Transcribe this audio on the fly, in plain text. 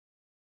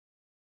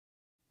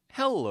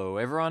Hello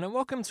everyone and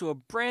welcome to a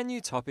brand new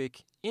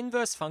topic,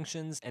 inverse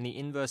functions and the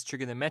inverse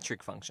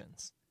trigonometric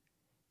functions.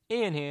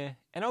 Ian here,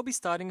 and I'll be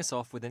starting us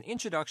off with an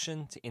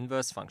introduction to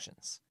inverse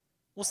functions.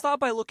 We'll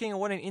start by looking at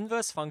what an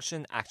inverse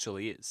function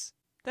actually is.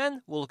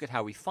 Then we'll look at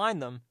how we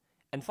find them,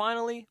 and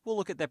finally we'll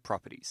look at their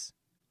properties.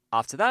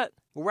 After that,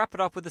 we'll wrap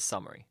it up with a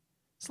summary.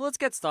 So let's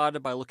get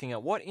started by looking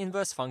at what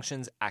inverse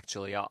functions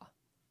actually are.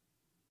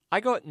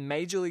 I got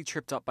majorly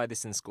tripped up by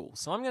this in school,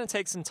 so I'm going to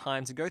take some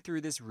time to go through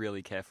this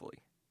really carefully.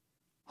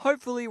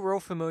 Hopefully we're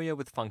all familiar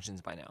with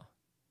functions by now.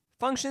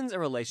 Functions are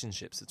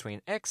relationships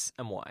between x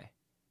and y.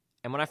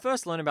 And when I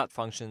first learned about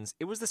functions,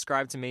 it was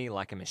described to me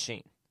like a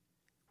machine.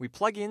 We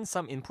plug in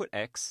some input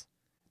x,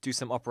 do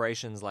some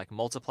operations like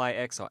multiply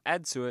x or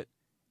add to it,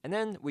 and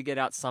then we get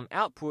out some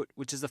output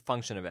which is a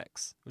function of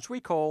x, which we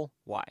call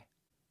y.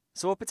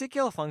 So a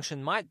particular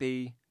function might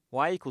be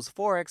y equals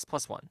 4x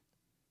plus 1.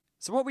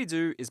 So what we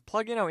do is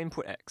plug in our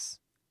input x.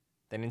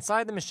 Then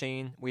inside the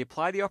machine, we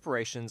apply the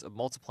operations of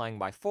multiplying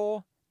by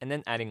 4 and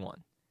then adding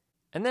 1.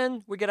 And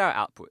then we get our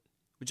output,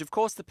 which of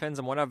course depends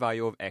on what our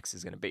value of x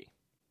is going to be.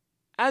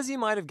 As you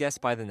might have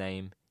guessed by the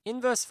name,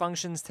 inverse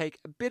functions take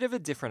a bit of a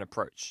different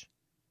approach.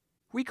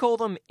 We call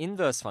them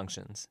inverse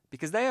functions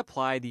because they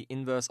apply the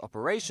inverse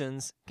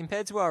operations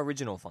compared to our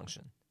original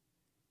function.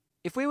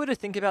 If we were to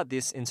think about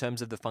this in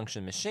terms of the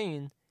function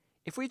machine,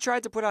 if we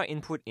tried to put our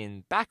input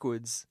in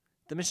backwards,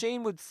 the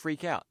machine would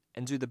freak out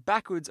and do the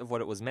backwards of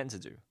what it was meant to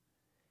do.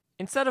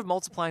 Instead of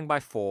multiplying by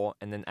 4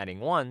 and then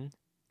adding 1,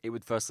 it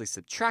would firstly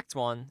subtract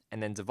 1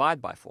 and then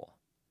divide by 4.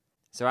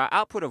 So our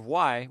output of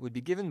y would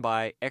be given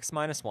by x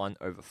minus 1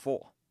 over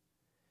 4.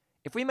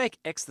 If we make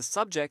x the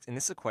subject in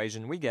this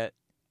equation, we get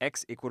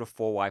x equal to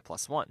 4y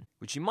plus 1,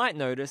 which you might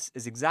notice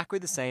is exactly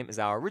the same as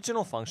our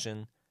original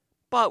function,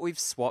 but we've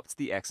swapped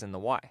the x and the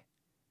y.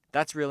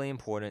 That's really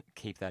important,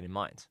 keep that in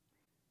mind.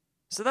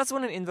 So that's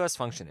what an inverse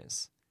function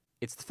is.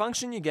 It's the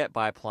function you get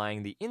by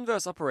applying the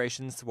inverse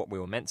operations to what we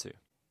were meant to.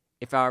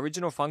 If our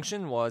original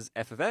function was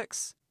f of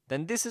x,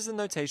 then this is the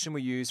notation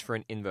we use for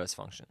an inverse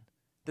function.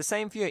 The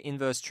same for your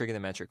inverse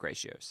trigonometric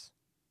ratios.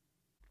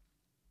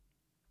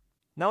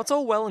 Now it's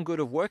all well and good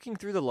of working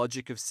through the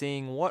logic of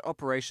seeing what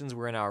operations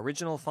were in our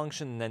original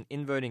function and then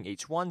inverting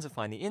each one to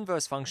find the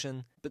inverse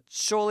function, but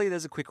surely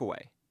there's a quicker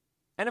way.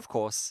 And of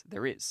course,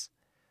 there is.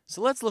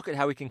 So let's look at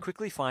how we can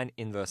quickly find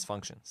inverse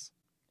functions.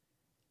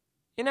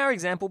 In our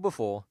example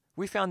before,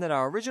 we found that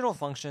our original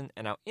function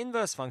and our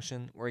inverse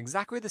function were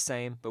exactly the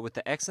same, but with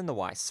the x and the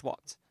y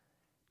swapped.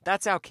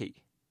 That's our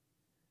key.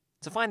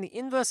 To find the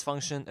inverse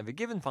function of a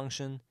given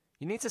function,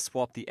 you need to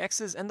swap the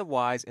x's and the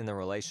y's in the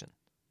relation.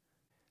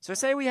 So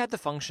say we had the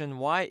function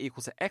y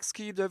equals to x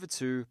cubed over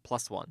 2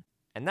 plus 1,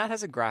 and that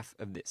has a graph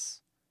of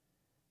this.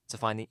 To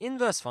find the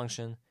inverse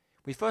function,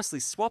 we firstly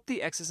swap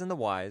the x's and the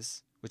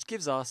y's, which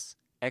gives us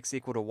x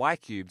equal to y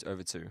cubed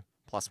over 2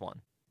 plus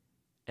 1.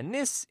 And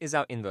this is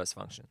our inverse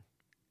function.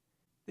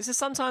 This is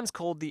sometimes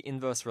called the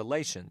inverse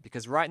relation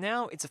because right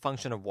now it's a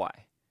function of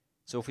y.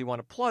 So if we want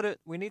to plot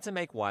it, we need to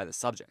make y the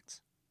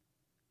subject.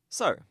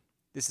 So,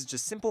 this is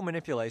just simple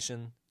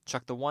manipulation,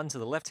 chuck the 1 to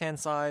the left-hand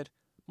side,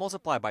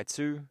 multiply by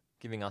 2,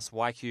 giving us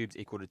y cubed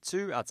equal to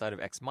 2 outside of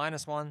x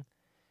minus 1,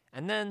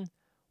 and then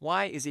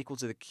y is equal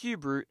to the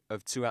cube root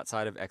of 2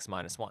 outside of x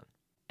minus 1.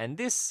 And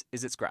this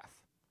is its graph.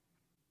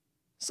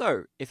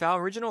 So, if our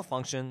original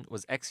function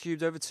was x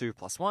cubed over 2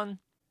 plus 1,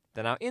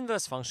 then our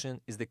inverse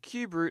function is the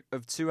cube root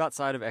of 2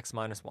 outside of x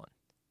minus 1.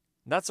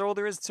 That's all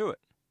there is to it.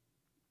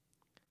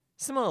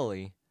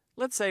 Similarly,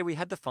 let's say we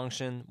had the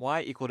function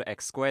y equal to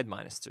x squared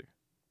minus 2.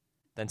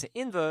 Then to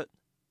invert,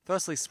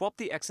 firstly swap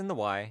the x and the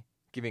y,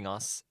 giving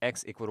us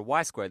x equal to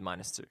y squared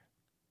minus 2.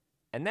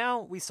 And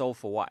now we solve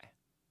for y.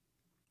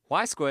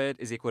 Y squared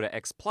is equal to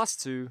x plus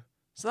 2,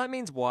 so that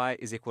means y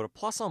is equal to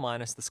plus or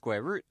minus the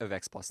square root of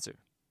x plus 2.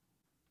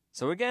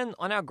 So again,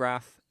 on our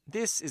graph,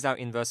 this is our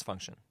inverse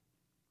function.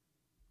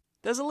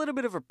 There's a little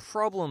bit of a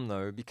problem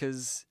though,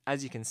 because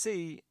as you can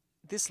see,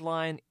 this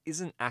line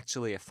isn't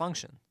actually a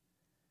function.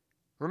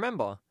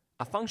 Remember,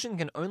 a function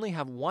can only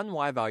have one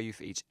y value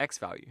for each x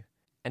value,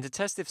 and to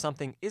test if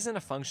something isn't a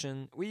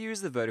function, we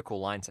use the vertical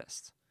line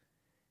test.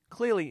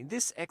 Clearly,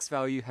 this x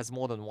value has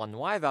more than one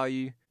y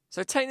value,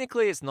 so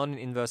technically it's not an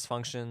inverse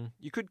function.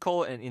 You could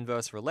call it an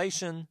inverse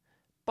relation,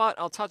 but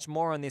I'll touch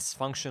more on this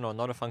function or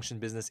not a function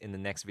business in the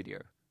next video.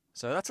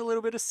 So that's a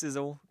little bit of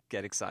sizzle,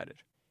 get excited.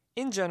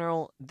 In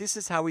general, this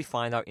is how we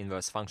find our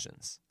inverse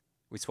functions.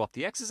 We swap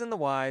the x's and the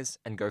y's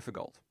and go for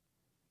gold.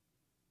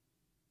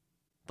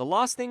 The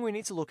last thing we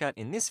need to look at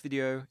in this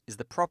video is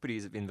the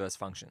properties of inverse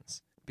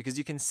functions, because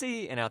you can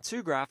see in our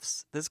two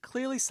graphs there's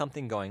clearly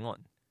something going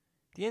on.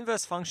 The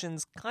inverse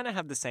functions kind of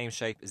have the same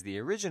shape as the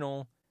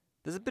original.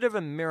 There's a bit of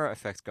a mirror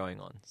effect going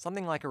on,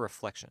 something like a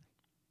reflection.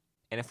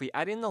 And if we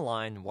add in the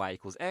line y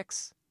equals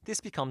x, this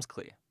becomes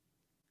clear.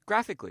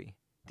 Graphically,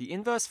 the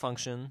inverse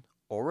function,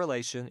 or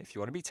relation if you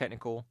want to be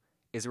technical,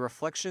 is a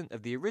reflection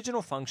of the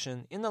original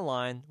function in the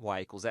line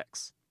y equals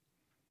x.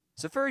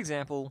 So for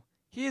example,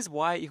 here's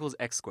y equals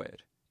x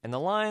squared, and the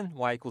line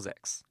y equals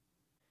x.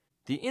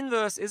 The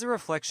inverse is a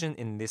reflection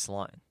in this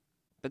line.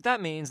 But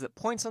that means that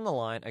points on the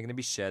line are going to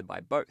be shared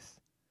by both.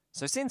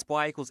 So since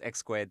y equals x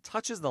squared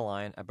touches the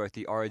line at both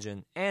the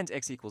origin and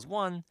x equals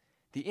 1,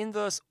 the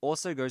inverse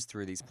also goes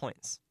through these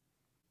points.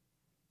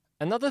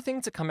 Another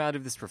thing to come out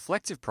of this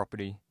reflective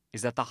property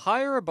is that the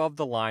higher above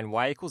the line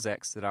y equals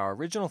x that our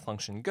original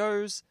function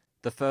goes,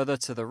 the further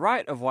to the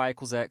right of y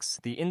equals x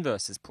the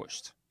inverse is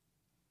pushed.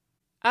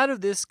 Out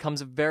of this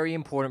comes a very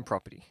important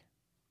property.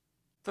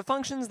 For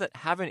functions that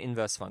have an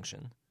inverse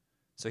function,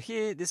 so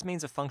here this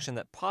means a function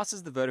that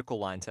passes the vertical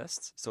line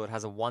test, so it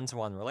has a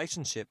one-to-one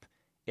relationship,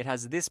 it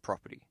has this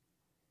property.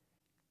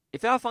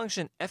 If our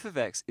function f of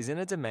x is in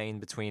a domain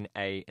between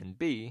a and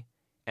b,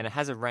 and it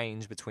has a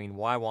range between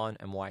y1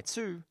 and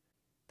y2,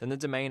 then the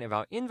domain of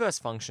our inverse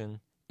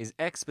function is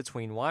x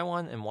between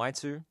y1 and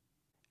y2,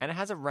 and it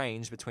has a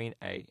range between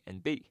a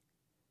and b.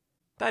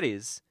 That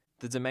is,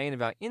 the domain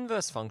of our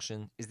inverse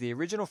function is the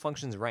original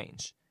function's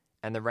range,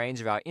 and the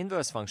range of our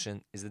inverse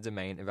function is the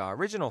domain of our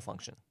original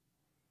function.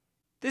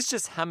 This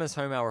just hammers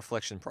home our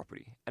reflection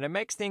property, and it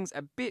makes things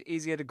a bit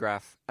easier to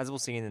graph, as we'll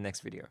see in the next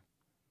video.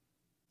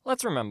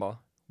 Let's remember,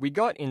 we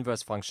got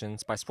inverse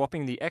functions by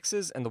swapping the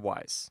x's and the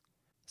y's.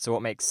 So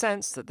it makes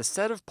sense that the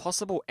set of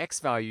possible x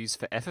values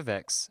for f of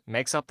x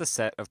makes up the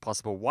set of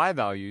possible y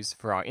values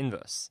for our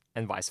inverse,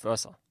 and vice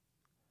versa.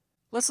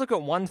 Let's look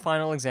at one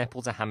final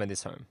example to hammer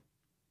this home.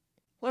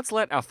 Let's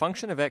let our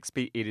function of x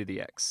be e to the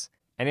x,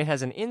 and it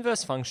has an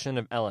inverse function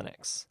of ln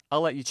x.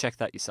 I'll let you check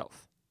that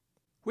yourself.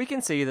 We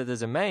can see that the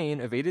domain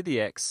of e to the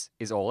x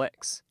is all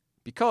x,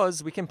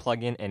 because we can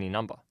plug in any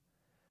number.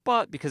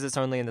 But because it's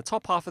only in the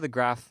top half of the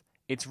graph,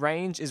 its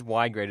range is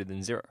y greater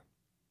than 0.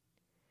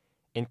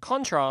 In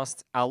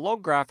contrast, our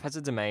log graph has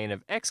a domain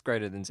of x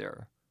greater than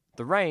 0,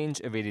 the range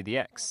of e to the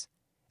x,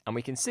 and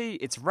we can see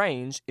its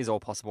range is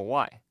all possible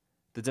y,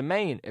 the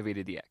domain of e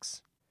to the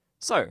x.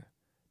 So,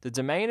 the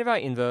domain of our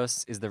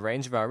inverse is the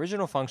range of our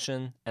original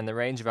function, and the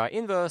range of our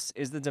inverse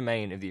is the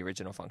domain of the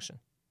original function.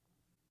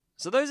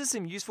 So those are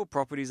some useful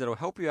properties that will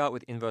help you out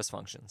with inverse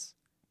functions.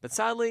 But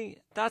sadly,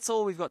 that's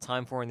all we've got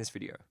time for in this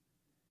video.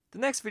 The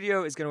next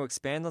video is going to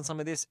expand on some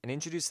of this and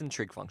introduce some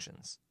trig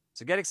functions,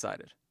 so get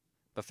excited.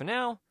 But for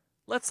now,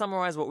 let's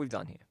summarize what we've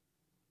done here.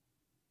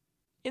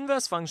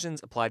 Inverse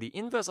functions apply the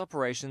inverse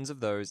operations of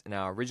those in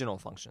our original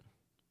function.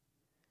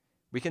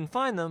 We can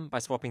find them by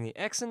swapping the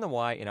x and the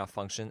y in our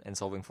function and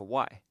solving for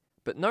y.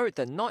 But note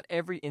that not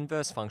every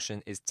inverse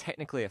function is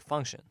technically a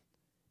function.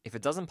 If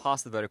it doesn't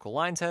pass the vertical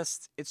line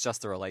test, it's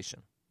just a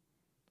relation.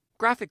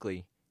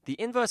 Graphically, the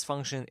inverse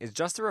function is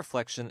just a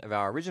reflection of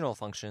our original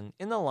function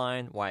in the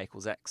line y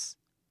equals x.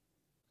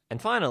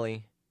 And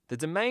finally, the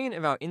domain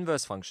of our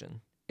inverse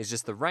function is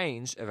just the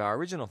range of our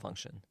original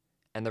function,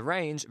 and the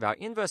range of our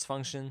inverse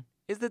function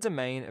is the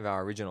domain of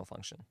our original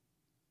function.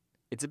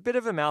 It's a bit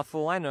of a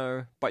mouthful, I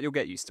know, but you'll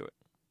get used to it.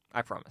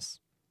 I promise.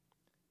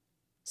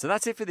 So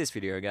that's it for this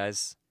video,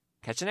 guys.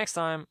 Catch you next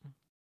time.